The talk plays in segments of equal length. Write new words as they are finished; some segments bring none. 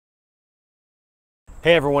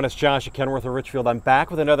Hey everyone, it's Josh at Kenworth of Richfield. I'm back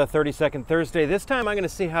with another 30-second Thursday. This time I'm going to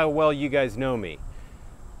see how well you guys know me.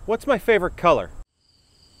 What's my favorite color?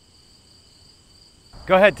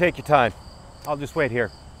 Go ahead, take your time. I'll just wait here.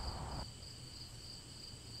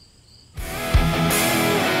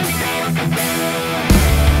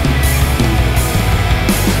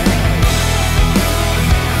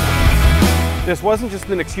 This wasn't just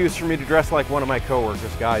an excuse for me to dress like one of my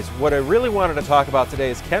coworkers, guys. What I really wanted to talk about today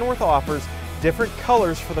is Kenworth offers different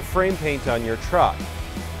colors for the frame paint on your truck.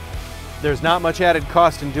 There's not much added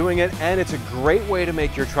cost in doing it, and it's a great way to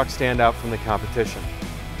make your truck stand out from the competition.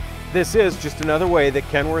 This is just another way that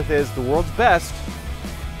Kenworth is the world's best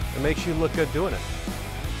and makes you look good doing it.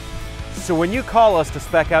 So when you call us to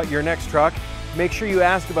spec out your next truck, make sure you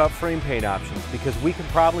ask about frame paint options, because we can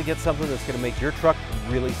probably get something that's going to make your truck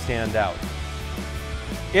really stand out.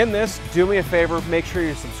 In this, do me a favor, make sure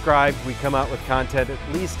you're subscribed. We come out with content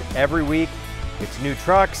at least every week. It's new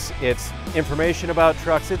trucks, it's information about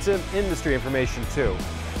trucks, it's industry information too.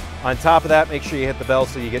 On top of that, make sure you hit the bell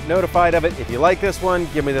so you get notified of it. If you like this one,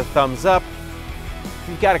 give me the thumbs up. If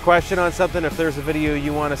you've got a question on something, if there's a video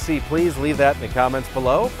you want to see, please leave that in the comments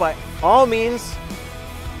below. By all means,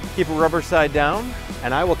 keep a rubber side down,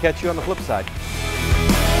 and I will catch you on the flip side.